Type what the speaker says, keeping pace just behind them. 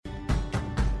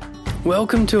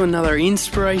Welcome to another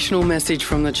inspirational message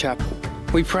from the chapel.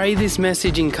 We pray this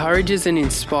message encourages and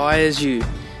inspires you.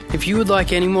 If you would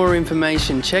like any more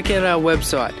information, check out our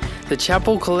website,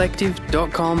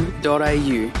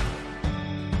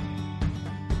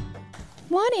 thechapelcollective.com.au.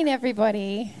 Morning,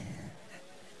 everybody.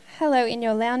 Hello in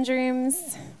your lounge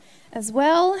rooms as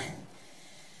well.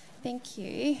 Thank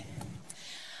you.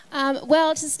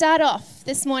 Well, to start off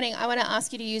this morning, I want to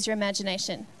ask you to use your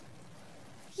imagination.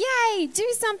 Yay,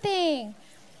 do something.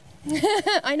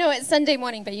 I know it's Sunday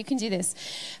morning, but you can do this.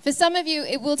 For some of you,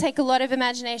 it will take a lot of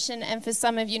imagination, and for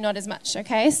some of you, not as much,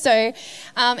 okay? So,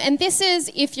 and this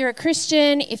is if you're a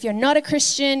Christian, if you're not a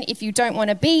Christian, if you don't want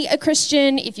to be a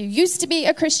Christian, if you used to be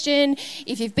a Christian,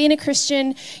 if you've been a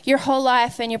Christian your whole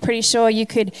life and you're pretty sure you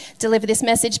could deliver this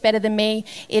message better than me,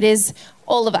 it is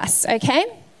all of us, okay?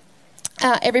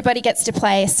 Everybody gets to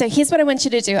play. So here's what I want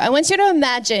you to do. I want you to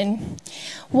imagine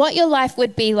what your life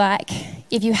would be like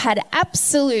if you had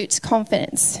absolute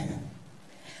confidence.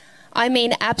 I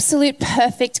mean absolute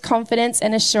perfect confidence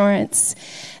and assurance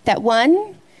that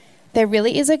 1, there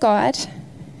really is a God.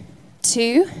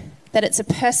 2, that it's a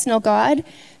personal God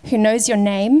who knows your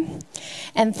name.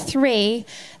 And 3,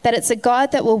 that it's a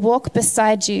God that will walk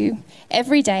beside you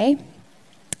every day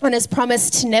and has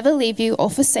promised to never leave you or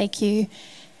forsake you,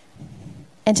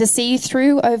 and to see you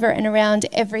through, over, and around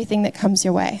everything that comes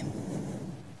your way.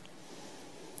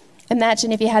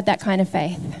 Imagine if you had that kind of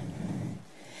faith.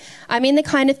 I mean the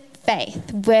kind of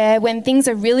faith where when things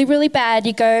are really, really bad,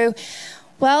 you go,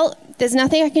 well, there's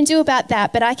nothing I can do about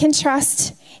that, but I can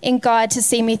trust in God to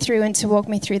see me through and to walk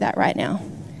me through that right now.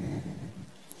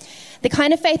 The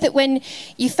kind of faith that when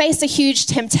you face a huge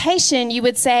temptation, you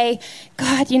would say,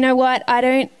 God, you know what, I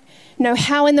don't know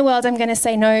how in the world I'm going to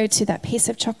say no to that piece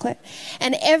of chocolate.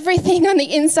 And everything on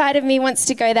the inside of me wants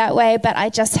to go that way, but I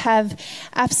just have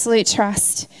absolute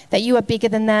trust that you are bigger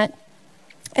than that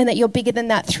and that you're bigger than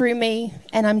that through me,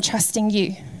 and I'm trusting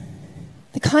you.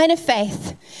 The kind of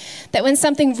faith that when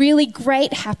something really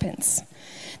great happens,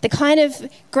 the kind of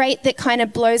great that kind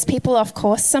of blows people off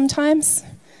course sometimes.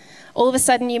 All of a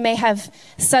sudden you may have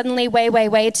suddenly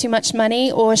way too much money,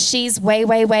 or she's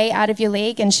way out of your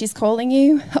league and she's calling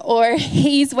you, or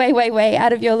he's way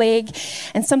out of your league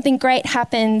and something great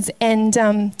happens, and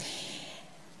the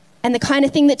kind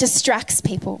of thing that distracts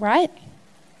people, right?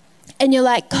 And you're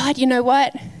like, God, you know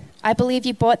what? I believe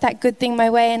you brought that good thing my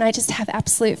way, and I just have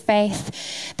absolute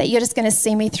faith that you're just going to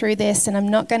see me through this, and I'm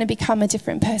not going to become a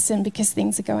different person because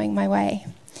things are going my way.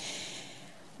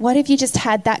 What if you just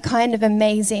had that kind of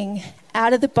amazing,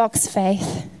 out-of-the-box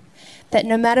faith that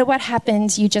no matter what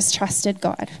happened, you just trusted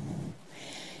God?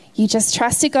 You just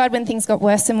trusted God when things got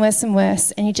worse and worse and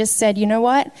worse, and you just said, you know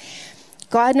what?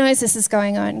 God knows this is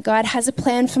going on. God has a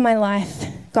plan for my life.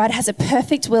 God has a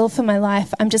perfect will for my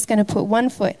life. I'm just going to put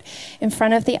one foot in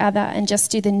front of the other and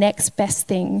just do the next best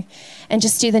thing and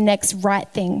just do the next right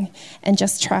thing and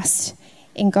just trust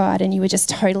in God. And you were just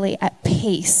totally at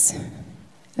peace.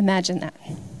 Imagine that.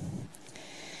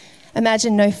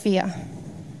 Imagine no fear.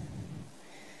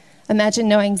 Imagine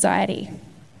no anxiety.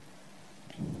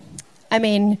 I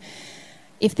mean,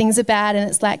 if things are bad and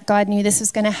it's like God knew this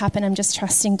was going to happen, I'm just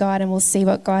trusting God and we'll see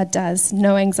what God does.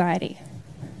 No anxiety.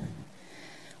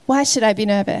 Why should I be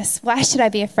nervous? Why should I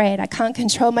be afraid? I can't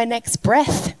control my next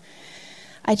breath.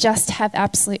 I just have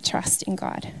absolute trust in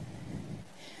God.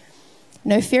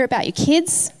 No fear about your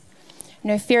kids.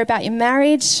 No fear about your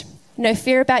marriage. No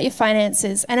fear about your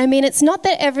finances. And I mean, it's not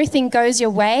that everything goes your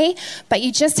way, but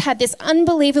you just had this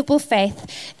unbelievable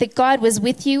faith that God was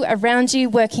with you, around you,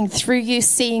 working through you,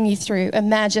 seeing you through.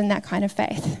 Imagine that kind of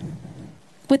faith.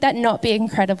 Would that not be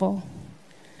incredible?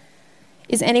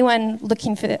 Is anyone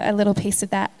looking for a little piece of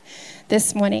that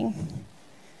this morning?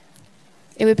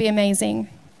 It would be amazing.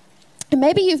 And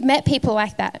maybe you've met people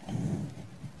like that.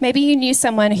 Maybe you knew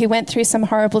someone who went through some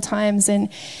horrible times and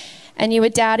you were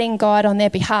doubting God on their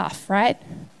behalf, right?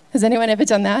 Has anyone ever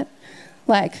done that?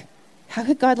 Like, how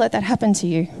could God let that happen to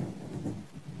you?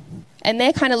 And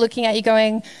they're kind of looking at you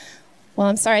going, well,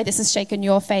 I'm sorry this has shaken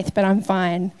your faith, but I'm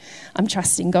fine. I'm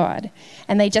trusting God.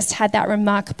 And they just had that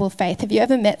remarkable faith. Have you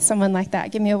ever met someone like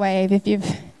that? Give me a wave if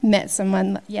you've met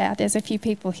someone. Yeah, there's a few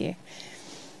people here.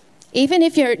 Even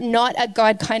if you're not a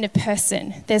God kind of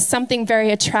person, there's something very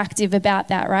attractive about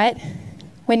that, right?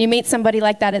 When you meet somebody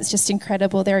like that, it's just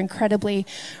incredible. They're incredibly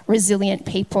resilient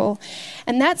people.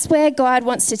 And that's where God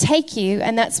wants to take you,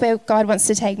 and that's where God wants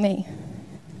to take me.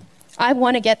 I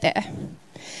want to get there.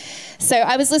 So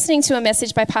I was listening to a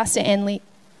message by Pastor Andy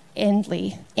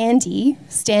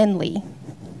Stanley.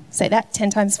 say that 10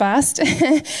 times fast,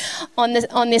 on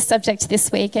this subject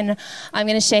this week, and I'm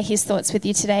going to share his thoughts with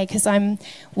you today because I'm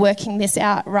working this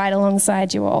out right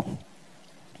alongside you all.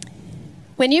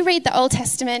 When you read the Old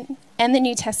Testament and the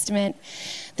New Testament,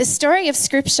 the story of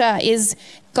Scripture is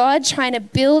God trying to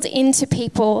build into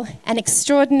people an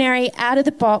extraordinary,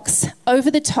 out-of-the-box,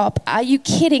 over-the-top, are you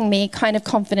kidding me kind of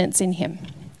confidence in him.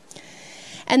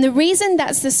 And the reason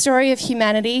that's the story of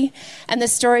humanity and the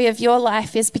story of your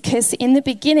life is because in the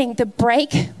beginning, the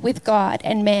break with God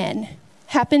and man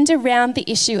happened around the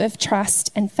issue of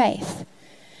trust and faith.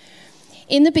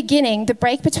 In the beginning, the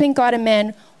break between God and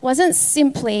man wasn't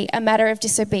simply a matter of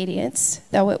disobedience,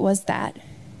 though it was that.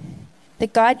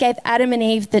 That God gave Adam and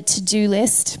Eve the to-do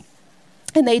list,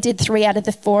 and they did 3 out of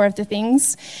the 4 of the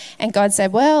things, and God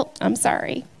said, well, I'm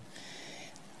sorry.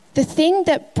 The thing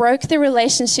that broke the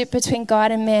relationship between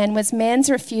God and man was man's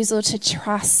refusal to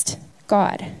trust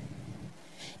God.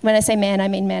 When I say man, I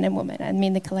mean man and woman. I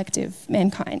mean the collective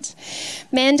mankind.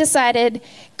 Man decided,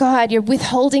 God, you're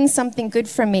withholding something good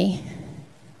from me.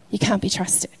 You can't be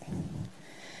trusted.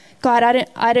 God,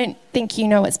 I don't think you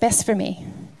know what's best for me.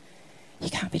 You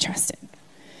can't be trusted.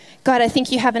 God, I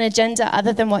think you have an agenda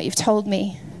other than what you've told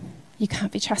me. You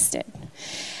can't be trusted.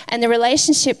 And the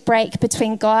relationship break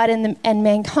between God and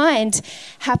mankind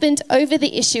happened over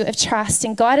the issue of trust.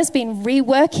 And God has been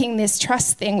reworking this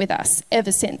trust thing with us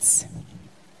ever since.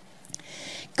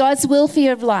 God's will for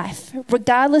your life,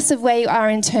 regardless of where you are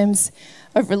in terms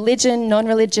of religion,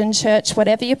 non-religion, church,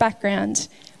 whatever your background,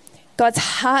 God's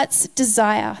heart's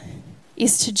desire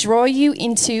is to draw you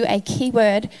into a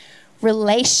keyword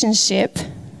relationship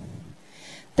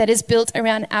that is built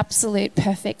around absolute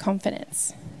perfect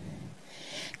confidence.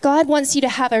 God wants you to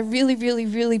have a really, really,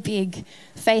 really big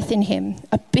faith in him,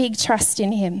 a big trust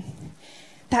in him.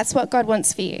 That's what God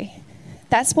wants for you.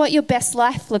 That's what your best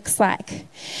life looks like.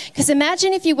 Because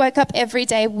imagine if you woke up every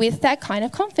day with that kind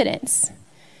of confidence.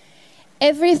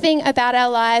 Everything about our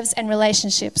lives and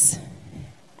relationships,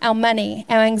 our money,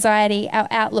 our anxiety, our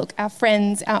outlook, our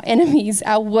friends, our enemies,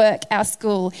 our work, our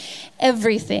school,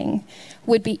 everything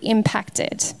would be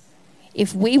impacted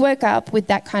if we woke up with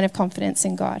that kind of confidence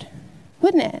in God.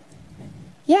 Wouldn't it?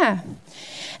 Yeah.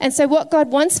 And so what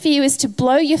God wants for you is to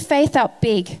blow your faith up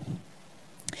big.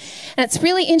 And it's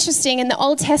really interesting. In the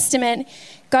Old Testament,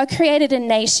 God created a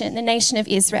nation, the nation of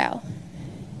Israel.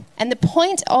 And the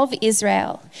point of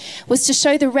Israel was to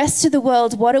show the rest of the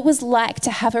world what it was like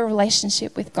to have a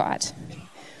relationship with God.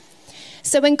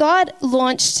 So when God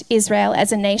launched Israel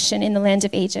as a nation in the land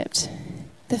of Egypt,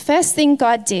 the first thing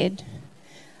God did,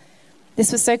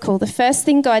 this was so cool, the first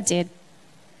thing God did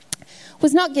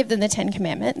was not give them the 10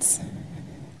 Commandments.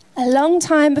 A long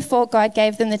time before God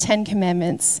gave them the 10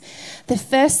 Commandments, the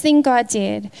first thing God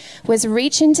did was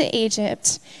reach into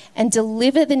Egypt and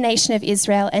deliver the nation of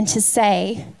Israel and to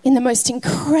say, in the most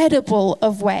incredible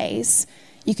of ways,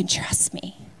 you can trust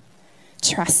me.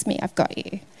 Trust me, I've got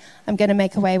you. I'm going to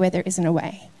make a way where there isn't a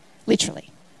way. Literally.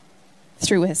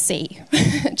 Through a sea.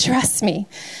 Trust me.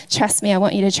 Trust me. I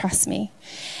want you to trust me.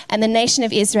 And the nation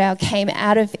of Israel came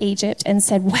out of Egypt and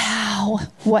said, wow,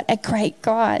 what a great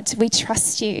God. We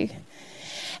trust you.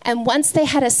 And once they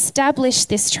had established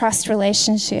this trust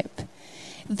relationship,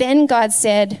 then God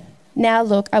said, now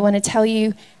look, I want to tell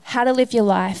you how to live your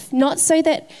life, not so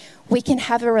that we can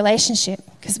have a relationship,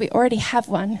 because we already have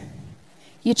one.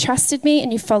 You trusted me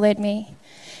and you followed me.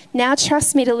 Now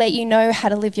trust me to let you know how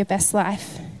to live your best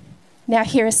life. Now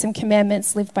here are some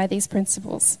commandments, live by these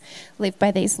principles, live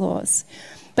by these laws.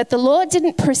 But the law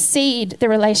didn't precede the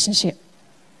relationship.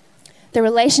 The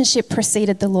relationship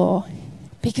preceded the law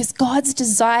because God's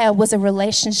desire was a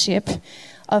relationship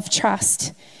of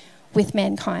trust with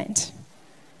mankind.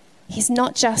 He's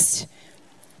not just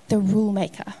the rule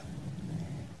maker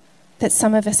that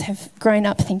some of us have grown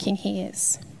up thinking he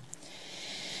is.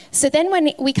 So then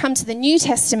when we come to the New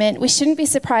Testament, we shouldn't be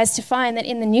surprised to find that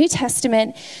in the New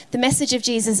Testament, the message of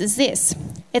Jesus is this.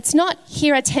 It's not,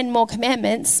 here are 10 more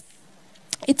commandments.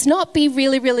 It's not, be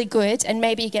really, really good and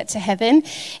maybe you get to heaven.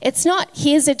 It's not,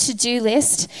 here's a to-do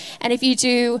list, and if you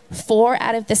do 4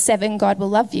 out of the 7, God will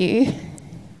love you.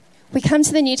 We come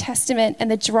to the New Testament, and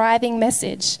the driving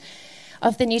message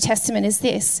of the New Testament is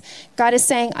this. God is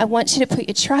saying, I want you to put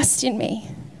your trust in me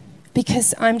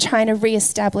because I'm trying to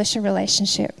reestablish a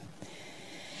relationship.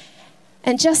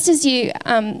 And just as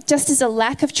a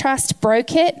lack of trust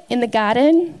broke it in the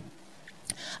garden,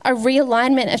 a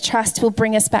realignment of trust will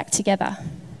bring us back together.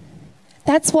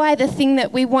 That's why the thing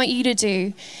that we want you to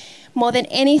do more than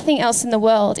anything else in the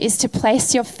world is to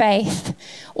place your faith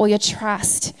or your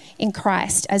trust in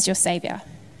Christ as your Savior.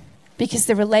 because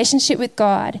the relationship with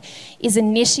God is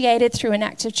initiated through an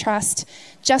act of trust,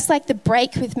 just like the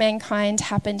break with mankind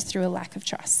happened through a lack of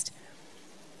trust.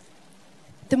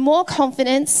 The more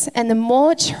confidence and the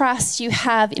more trust you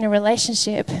have in a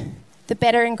relationship, the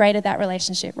better and greater that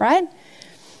relationship, right?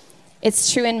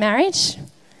 It's true in marriage.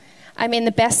 I mean,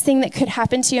 the best thing that could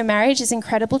happen to your marriage is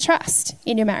incredible trust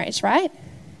in your marriage, right?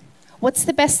 What's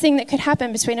the best thing that could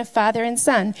happen between a father and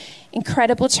son?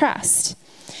 Incredible trust.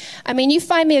 I mean, you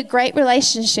find me a great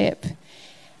relationship,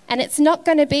 and it's not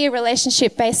going to be a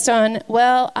relationship based on,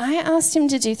 well, I asked him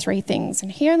to do 3 things,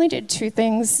 and he only did 2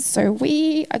 things, so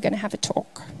we are going to have a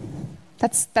talk.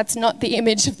 That's not the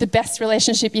image of the best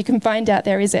relationship you can find out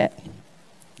there, is it?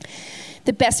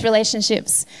 The best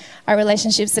relationships are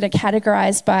relationships that are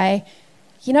categorized by,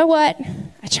 you know what?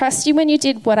 I trust you when you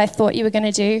did what I thought you were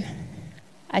going to do.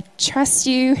 I trust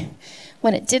you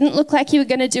when it didn't look like you were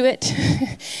going to do it.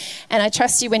 And I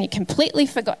trust you when you completely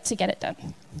forgot to get it done.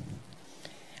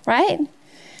 Right?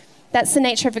 That's the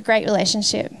nature of a great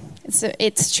relationship.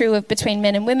 It's true of between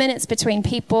men and women. It's between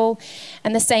people.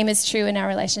 And the same is true in our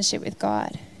relationship with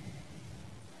God.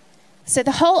 So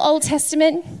the whole Old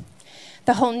Testament,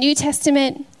 the whole New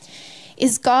Testament,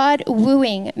 is God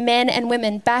wooing men and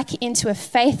women back into a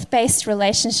faith-based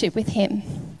relationship with him.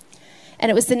 And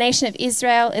it was the nation of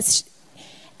Israel,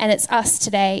 and it's us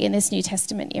today in this New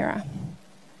Testament era.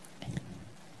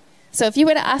 So if you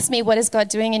were to ask me, what is God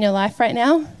doing in your life right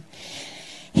now?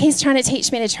 He's trying to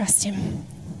teach me to trust him.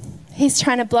 He's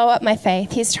trying to blow up my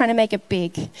faith. He's trying to make it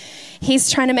big. He's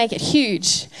trying to make it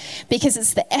huge, because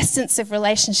it's the essence of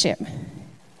relationship.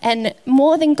 And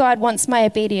more than God wants my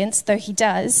obedience, though he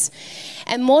does,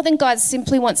 and more than God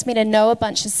simply wants me to know a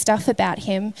bunch of stuff about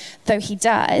him, though he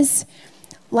does,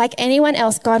 like anyone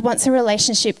else, God wants a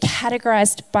relationship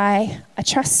categorized by, I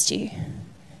trust you.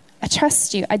 I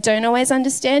trust you. I don't always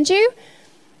understand you,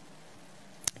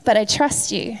 but I trust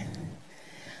you.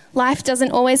 Life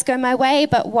doesn't always go my way,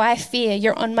 but why fear?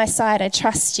 You're on my side. I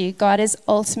trust you. God is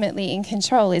ultimately in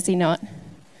control, is he not?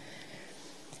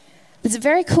 There's a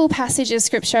very cool passage of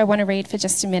scripture I want to read for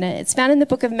just a minute. It's found in the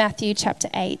book of Matthew, chapter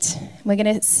 8. We're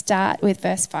going to start with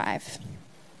verse 5.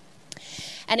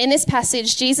 And in this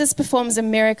passage, Jesus performs a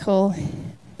miracle.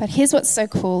 But here's what's so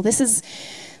cool. This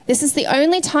is the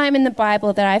only time in the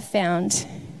Bible that I've found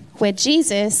where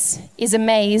Jesus is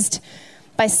amazed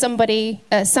by something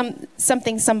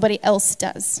somebody else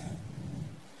does.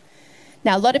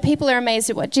 Now, a lot of people are amazed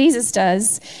at what Jesus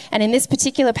does, and in this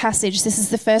particular passage, this is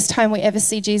the first time we ever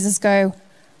see Jesus go,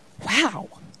 wow,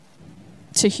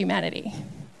 to humanity.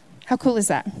 How cool is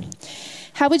that?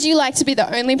 How would you like to be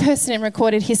the only person in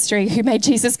recorded history who made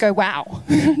Jesus go, wow?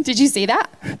 Did you see that?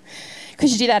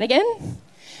 Could you do that again?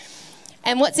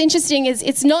 And what's interesting is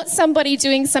it's not somebody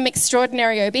doing some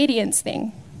extraordinary obedience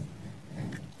thing.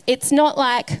 It's not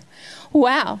like,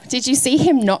 wow, did you see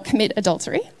him not commit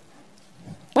adultery?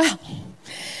 Wow.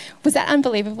 Was that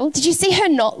unbelievable? Did you see her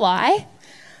not lie?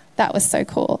 That was so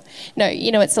cool. No,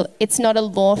 it's not a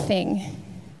law thing.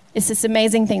 It's this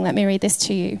amazing thing. Let me read this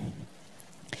to you.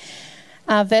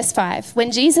 Verse 5.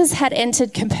 When Jesus had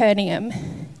entered Capernaum,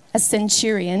 a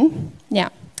centurion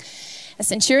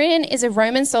is a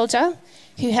Roman soldier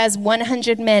who has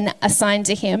 100 men assigned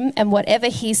to him, and whatever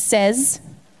he says,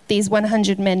 these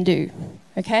 100 men do.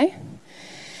 Okay?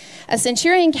 A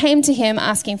centurion came to him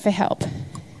asking for help.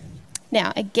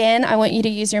 Now, again, I want you to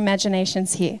use your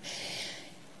imaginations here.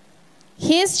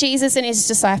 Here's Jesus and his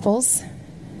disciples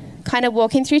kind of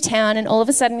walking through town, and all of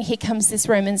a sudden here comes this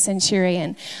Roman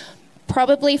centurion,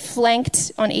 probably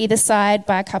flanked on either side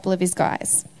by a couple of his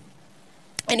guys.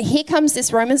 And here comes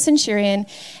this Roman centurion,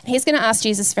 and he's going to ask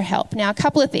Jesus for help. Now, a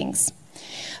couple of things.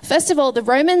 First of all, the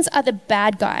Romans are the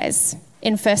bad guys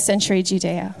in first century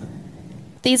Judea.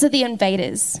 These are the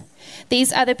invaders.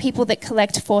 These are the people that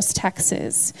collect forced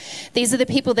taxes. These are the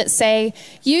people that say,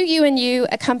 you, and you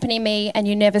accompany me, and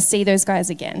you never see those guys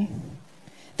again.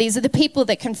 These are the people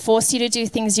that can force you to do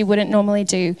things you wouldn't normally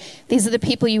do. These are the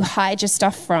people you hide your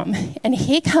stuff from. And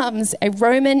here comes a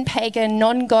Roman, pagan,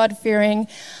 non-God-fearing,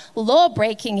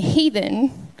 law-breaking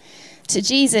heathen to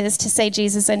Jesus to say,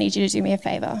 Jesus, I need you to do me a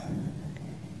favor.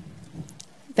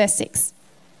 Verse 6.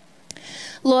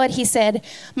 Lord, he said,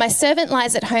 my servant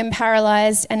lies at home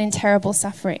paralyzed and in terrible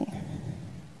suffering.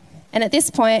 And at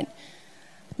this point,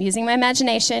 I'm using my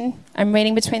imagination, I'm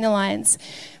reading between the lines,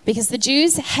 because the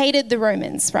Jews hated the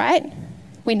Romans, right?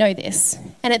 We know this.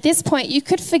 And at this point, you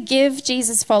could forgive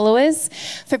Jesus' followers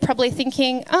for probably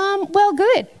thinking, well,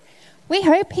 good. We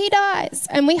hope he dies,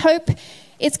 and we hope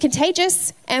it's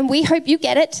contagious, and we hope you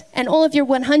get it, and all of your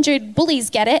 100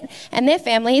 bullies get it, and their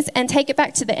families, and take it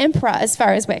back to the emperor as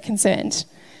far as we're concerned.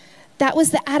 That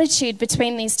was the attitude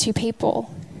between these two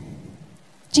people.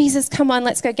 Jesus, come on,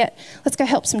 let's go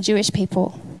help some Jewish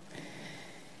people.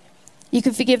 You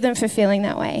could forgive them for feeling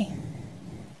that way.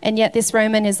 And yet this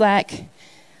Roman is like,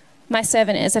 my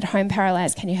servant is at home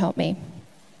paralyzed, can you help me?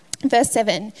 Verse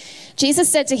 7, Jesus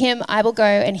said to him, I will go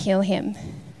and heal him.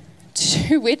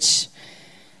 To which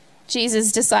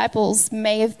Jesus' disciples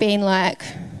may have been like,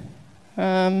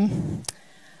 are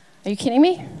you kidding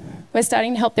me? We're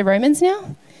starting to help the Romans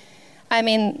now? I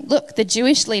mean, look, the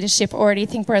Jewish leadership already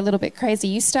think we're a little bit crazy.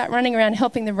 You start running around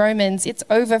helping the Romans, it's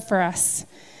over for us.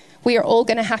 We are all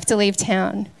going to have to leave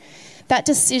town. That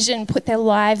decision put their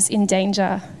lives in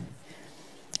danger.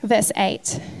 Verse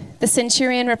 8, the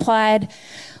centurion replied,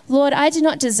 Lord, I do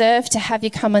not deserve to have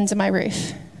you come under my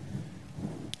roof.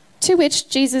 To which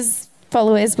Jesus'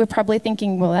 followers were probably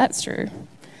thinking, well, that's true.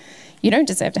 You don't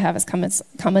deserve to have us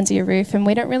come under your roof, and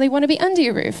we don't really want to be under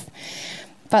your roof.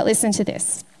 But listen to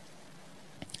this.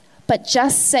 But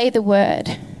just say the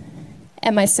word,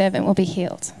 and my servant will be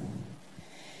healed.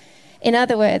 In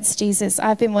other words, Jesus,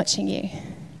 I've been watching you,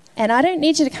 and I don't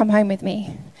need you to come home with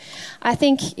me. I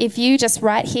think if you just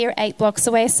right here 8 blocks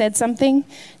away said something,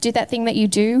 do that thing that you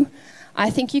do, I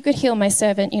think you could heal my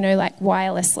servant, like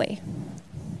wirelessly.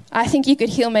 I think you could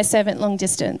heal my servant long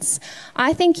distance.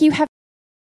 I think you have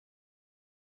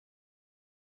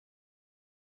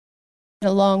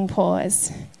a long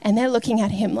pause, and they're looking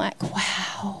at him like,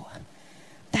 wow,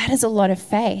 that is a lot of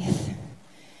faith.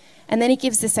 And then he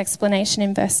gives this explanation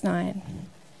in verse 9.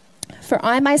 For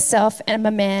I myself am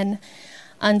a man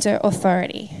under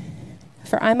authority.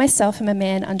 For I myself am a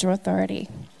man under authority.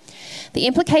 The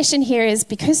implication here is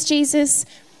because Jesus,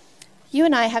 you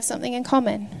and I have something in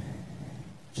common.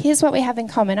 Here's what we have in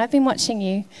common. I've been watching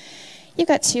you. You've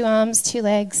got 2 arms, 2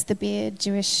 legs, the beard,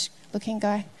 Jewish-looking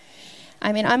guy.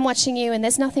 I mean, I'm watching you, and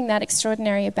there's nothing that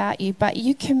extraordinary about you, but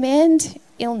you command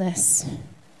illness,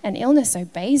 and illness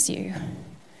obeys you.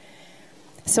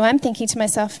 So I'm thinking to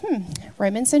myself,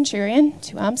 Roman centurion,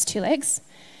 2 arms, 2 legs.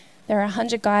 There are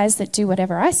 100 guys that do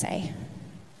whatever I say.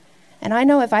 And I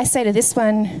know if I say to this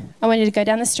one, I want you to go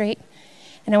down the street,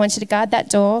 and I want you to guard that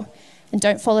door, and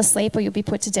don't fall asleep or you'll be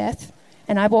put to death,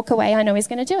 and I walk away, I know he's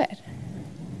going to do it.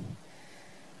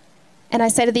 And I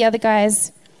say to the other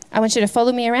guys, I want you to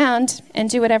follow me around and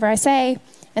do whatever I say,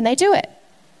 and they do it.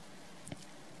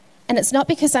 And it's not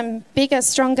because I'm bigger,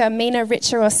 stronger, meaner,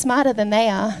 richer, or smarter than they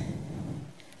are.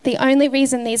 The only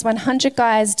reason these 100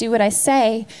 guys do what I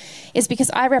say is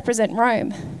because I represent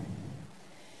Rome.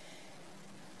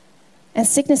 And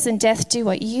sickness and death do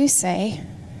what you say.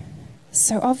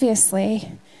 So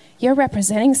obviously, you're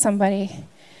representing somebody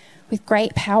with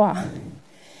great power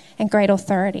and great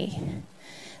authority.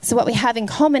 So what we have in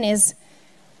common is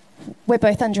we're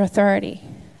both under authority.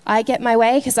 I get my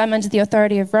way because I'm under the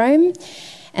authority of Rome,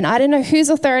 and I don't know whose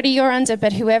authority you're under,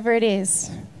 but whoever it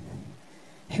is,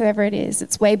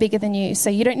 it's way bigger than you. So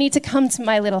you don't need to come to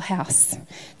my little house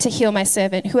to heal my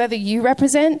servant. Whoever you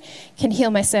represent can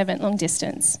heal my servant long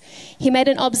distance. He made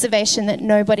an observation that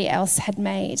nobody else had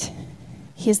made.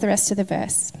 Here's the rest of the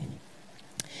verse.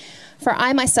 For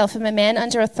I myself am a man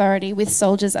under authority with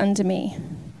soldiers under me,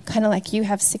 kind of like you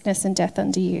have sickness and death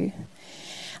under you.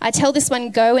 I tell this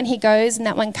one, go, and he goes, and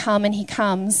that one, come, and he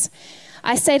comes.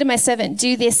 I say to my servant,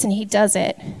 do this, and he does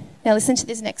it. Now listen to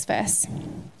this next verse.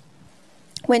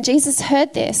 When Jesus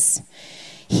heard this,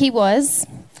 this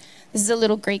is a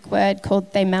little Greek word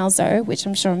called themauzo, which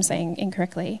I'm sure I'm saying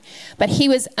incorrectly, but he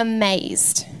was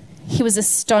amazed. He was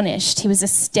astonished. He was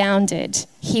astounded.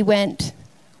 He went,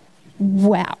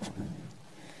 wow.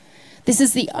 This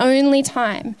is the only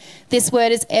time this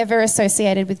word is ever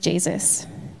associated with Jesus.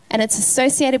 And it's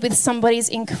associated with somebody's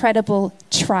incredible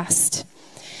trust.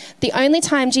 The only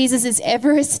time Jesus is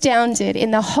ever astounded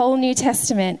in the whole New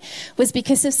Testament was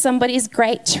because of somebody's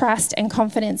great trust and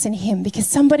confidence in him. Because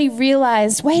somebody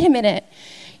realized, wait a minute,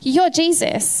 you're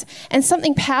Jesus, and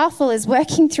something powerful is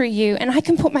working through you, and I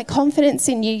can put my confidence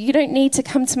in you. You don't need to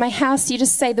come to my house. You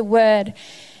just say the word,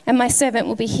 and my servant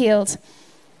will be healed.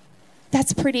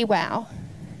 That's pretty wow.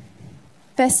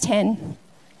 Verse 10.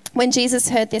 When Jesus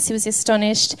heard this, he was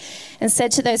astonished and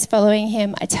said to those following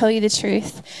him, I tell you the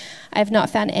truth, I have not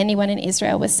found anyone in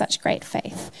Israel with such great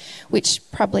faith, which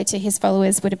probably to his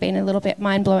followers would have been a little bit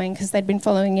mind-blowing because they'd been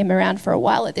following him around for a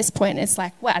while at this point. It's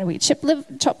like, wow, do we chop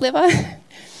liver?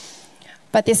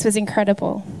 But this was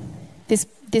incredible.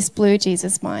 This blew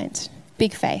Jesus' mind.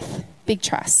 Big faith, big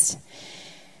trust.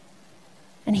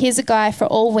 And here's a guy, for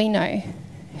all we know,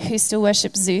 who still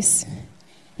worships Zeus.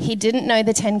 He didn't know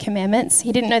the 10 commandments.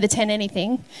 He didn't know the 10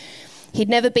 anything. He'd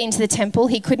never been to the temple.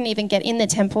 He couldn't even get in the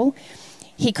temple.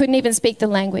 He couldn't even speak the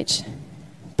language.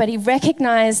 but he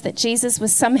recognized that Jesus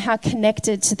was somehow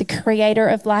connected to the creator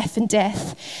of life and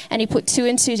death. And he put two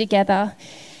and two together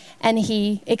and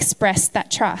he expressed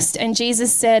that trust. And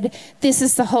Jesus said, this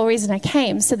is the whole reason I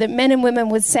came, so that men and women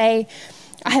would say,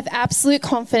 I have absolute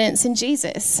confidence in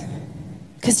Jesus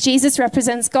because Jesus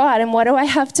represents God. And what do I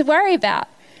have to worry about?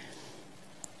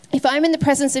 If I'm in the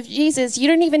presence of Jesus, you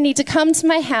don't even need to come to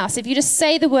my house. If you just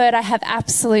say the word, I have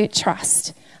absolute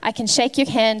trust. I can shake your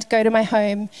hand, go to my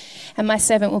home, and my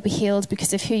servant will be healed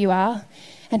because of who you are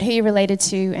and who you're related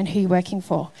to and who you're working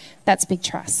for. That's big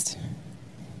trust.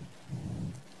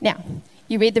 Now,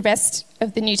 you read the rest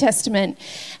of the New Testament,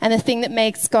 and the thing that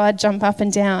makes God jump up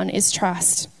and down is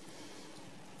trust.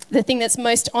 The thing that's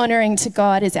most honoring to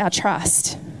God is our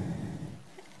trust.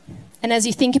 And as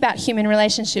you think about human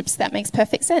relationships, that makes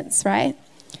perfect sense, right?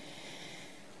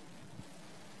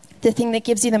 The thing that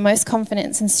gives you the most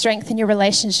confidence and strength in your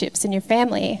relationships in your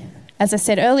family, as I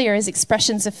said earlier, is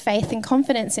expressions of faith and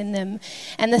confidence in them.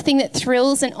 And the thing that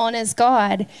thrills and honors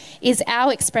God is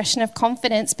our expression of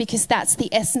confidence, because that's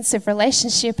the essence of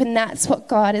relationship and that's what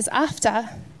God is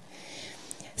after.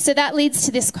 So that leads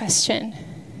to this question.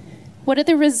 What are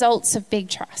the results of big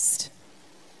trust?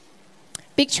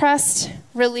 Big trust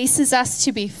releases us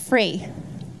to be free.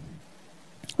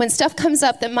 When stuff comes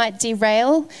up that might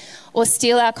derail or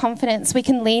steal our confidence, we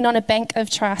can lean on a bank of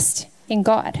trust in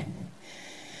God.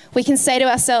 We can say to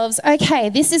ourselves, okay,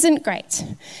 this isn't great,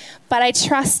 but I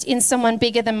trust in someone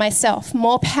bigger than myself,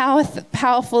 more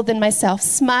powerful than myself,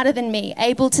 smarter than me,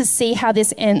 able to see how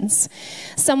this ends.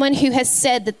 Someone who has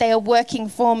said that they are working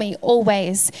for me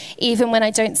always, even when I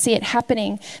don't see it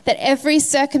happening, that every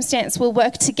circumstance will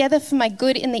work together for my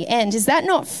good in the end. Is that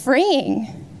not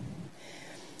freeing?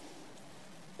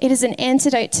 It is an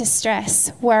antidote to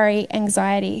stress, worry,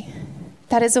 anxiety.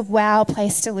 That is a wow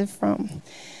place to live from.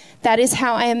 That is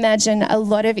how I imagine a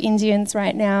lot of Indians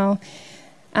right now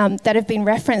that have been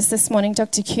referenced this morning,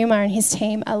 Dr. Kumar and his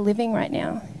team, are living right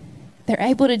now. They're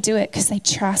able to do it because they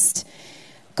trust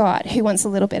God. Who wants a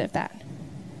little bit of that?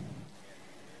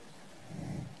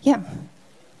 Yeah,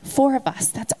 4 of us.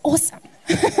 That's awesome.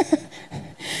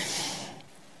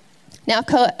 Now,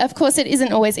 of course, it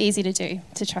isn't always easy to do,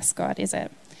 to trust God, is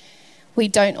it? We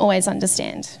don't always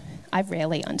understand. I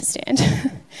rarely understand.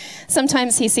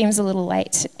 Sometimes he seems a little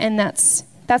late, and that's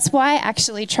why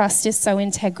actually trust is so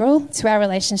integral to our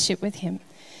relationship with him,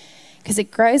 because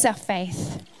it grows our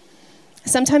faith.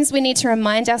 Sometimes we need to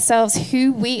remind ourselves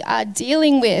who we are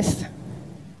dealing with.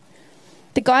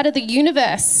 The God of the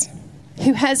universe,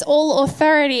 who has all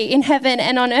authority in heaven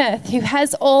and on earth, who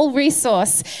has all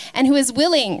resource, and who is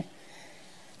willing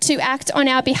to act on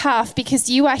our behalf because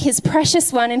you are his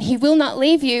precious one and he will not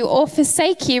leave you or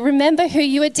forsake you. Remember who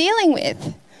you are dealing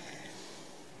with.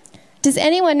 Does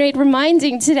anyone need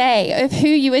reminding today of who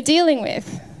you are dealing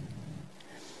with?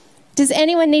 Does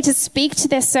anyone need to speak to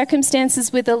their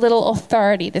circumstances with a little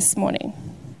authority this morning?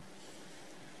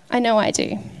 I know I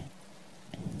do.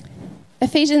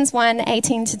 Ephesians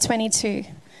 1:18-22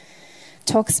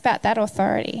 talks about that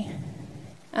authority.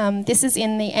 This is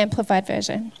in the Amplified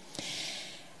Version.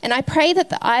 And I pray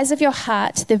that the eyes of your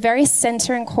heart, the very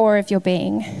center and core of your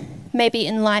being, may be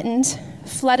enlightened,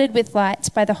 flooded with light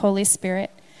by the Holy Spirit,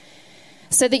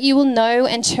 so that you will know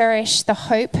and cherish the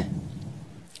hope,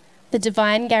 the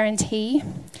divine guarantee,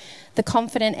 the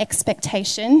confident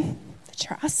expectation, the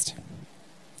trust,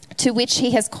 to which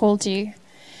he has called you,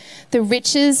 the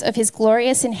riches of his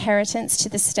glorious inheritance to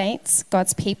the saints,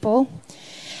 God's people,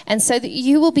 and so that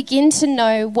you will begin to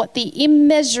know what the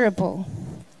immeasurable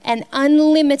and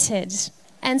unlimited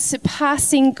and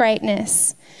surpassing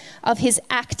greatness of his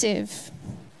active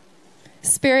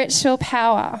spiritual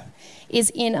power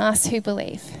is in us who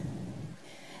believe.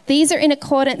 These are in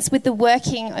accordance with the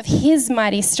working of his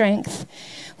mighty strength,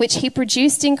 which he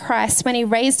produced in Christ when he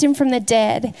raised him from the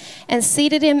dead and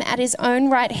seated him at his own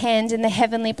right hand in the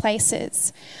heavenly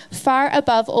places, far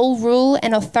above all rule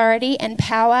and authority and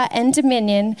power and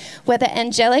dominion, whether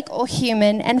angelic or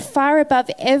human, and far above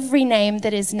every name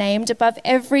that is named, above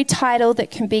every title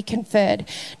that can be conferred,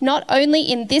 not only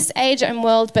in this age and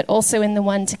world, but also in the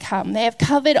one to come. They have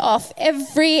covered off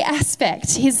every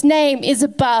aspect. His name is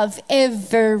above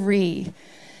every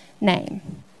name.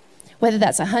 Whether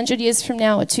that's 100 years from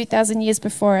now or 2,000 years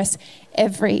before us,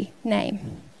 every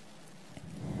name.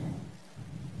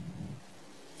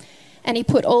 And he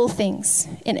put all things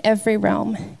in every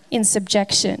realm in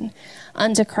subjection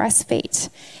under Christ's feet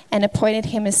and appointed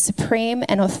him as supreme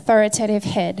and authoritative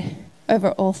head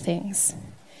over all things.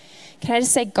 Can I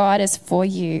just say, God is for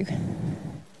you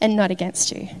and not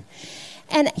against you.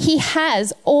 And he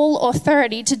has all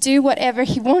authority to do whatever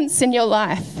he wants in your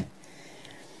life.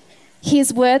 He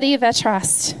is worthy of our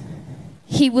trust.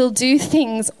 He will do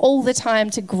things all the time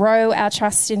to grow our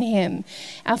trust in him,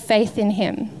 our faith in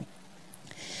him.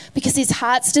 Because his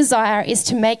heart's desire is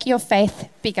to make your faith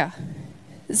bigger,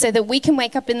 so that we can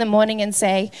wake up in the morning and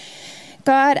say,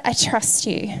 God, I trust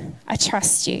you. I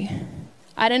trust you.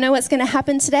 I don't know what's going to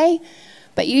happen today,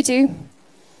 but you do.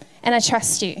 And I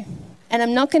trust you. And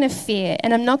I'm not going to fear,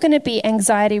 and I'm not going to be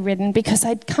anxiety-ridden because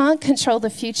I can't control the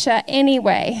future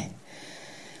anyway.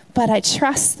 But I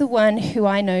trust the one who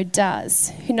I know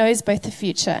does, who knows both the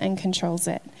future and controls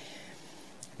it.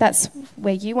 That's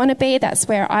where you want to be. That's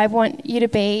where I want you to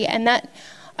be. And that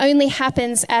only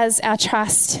happens as our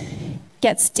trust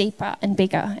gets deeper and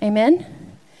bigger. Amen?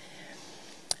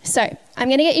 So I'm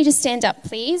going to get you to stand up,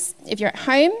 please. If you're at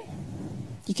home,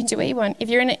 you can do what you want. If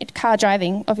you're in a car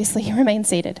driving, obviously you remain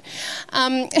seated.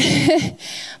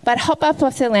 But hop up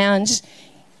off the lounge,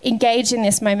 engage in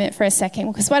this moment for a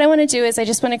second, because what I want to do is I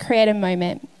just want to create a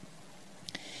moment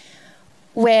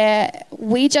where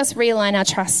we just realign our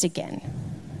trust again.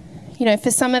 You know, for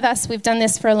some of us, we've done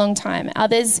this for a long time.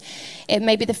 Others, it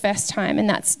may be the first time, and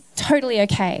that's totally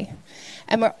okay.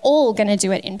 And we're all going to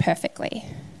do it imperfectly.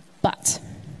 But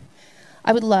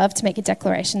I would love to make a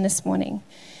declaration this morning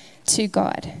to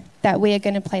God that we are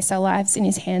going to place our lives in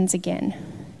his hands again,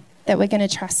 that we're going to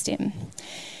trust him.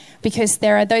 Because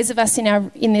there are those of us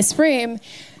in this room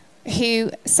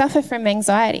who suffer from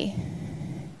anxiety,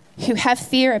 who have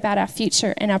fear about our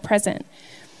future and our present.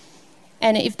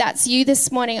 And if that's you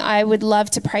this morning, I would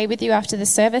love to pray with you after the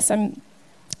service. I'm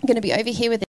going to be over here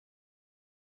with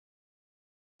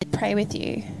pray with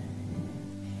you.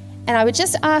 And I would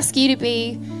just ask you to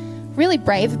be really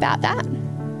brave about that.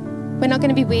 We're not going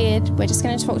to be weird. We're just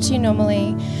going to talk to you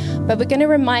normally. But we're going to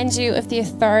remind you of the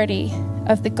authority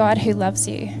of the God who loves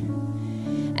you,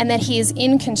 and that he is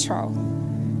in control,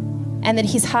 and that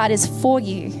his heart is for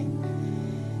you.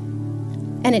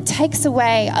 And it takes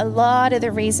away a lot of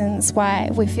the reasons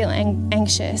why we feel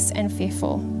anxious and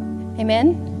fearful.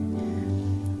 Amen?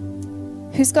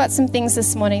 Who's got some things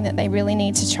this morning that they really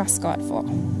need to trust God for?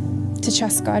 To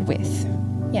trust God with?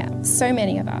 Yeah, so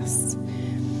many of us.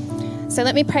 So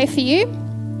let me pray for you,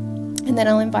 and then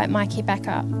I'll invite Mikey back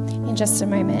up in just a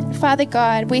moment. Father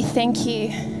God, we thank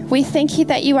you. We thank you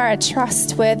that you are a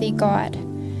trustworthy God.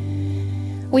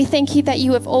 We thank you that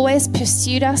you have always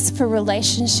pursued us for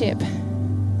relationship.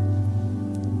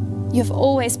 You've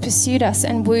always pursued us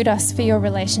and wooed us for your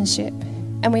relationship.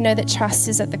 And we know that trust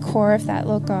is at the core of that,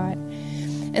 Lord God.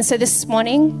 And so this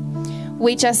morning,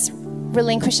 we just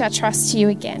relinquish our trust to you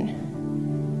again.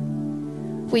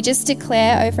 We just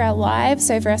declare over our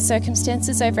lives, over our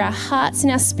circumstances, over our hearts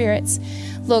and our spirits,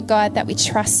 Lord God, that we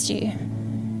trust you.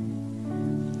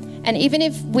 And even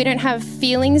if we don't have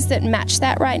feelings that match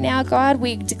that right now, God,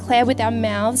 we declare with our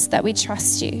mouths that we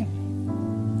trust you.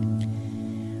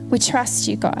 We trust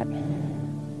you, God.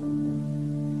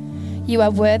 You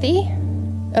are worthy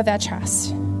of our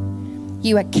trust.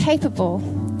 You are capable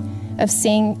of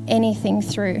seeing anything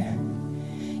through.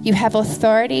 You have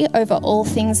authority over all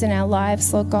things in our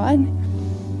lives, Lord God.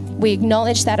 We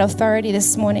acknowledge that authority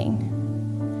this morning.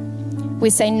 We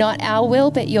say, not our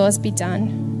will, but yours be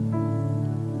done.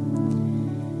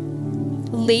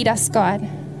 Lead us, God.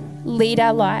 Lead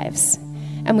our lives.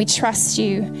 And we trust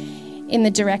you in the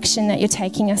direction that you're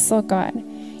taking us, Lord God.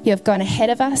 You have gone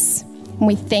ahead of us, and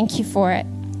we thank you for it.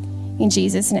 In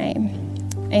Jesus' name,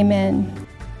 amen.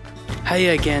 Hey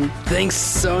again, thanks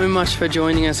so much for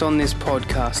joining us on this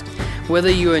podcast.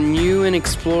 Whether you are new and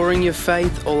exploring your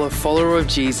faith or a follower of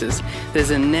Jesus,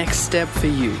 there's a next step for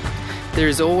you. There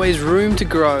is always room to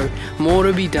grow, more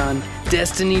to be done,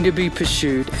 destiny to be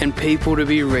pursued, and people to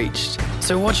be reached.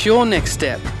 So what's your next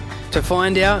step? To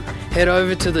find out, head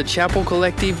over to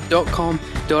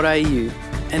thechapelcollective.com.au.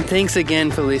 And thanks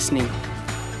again for listening.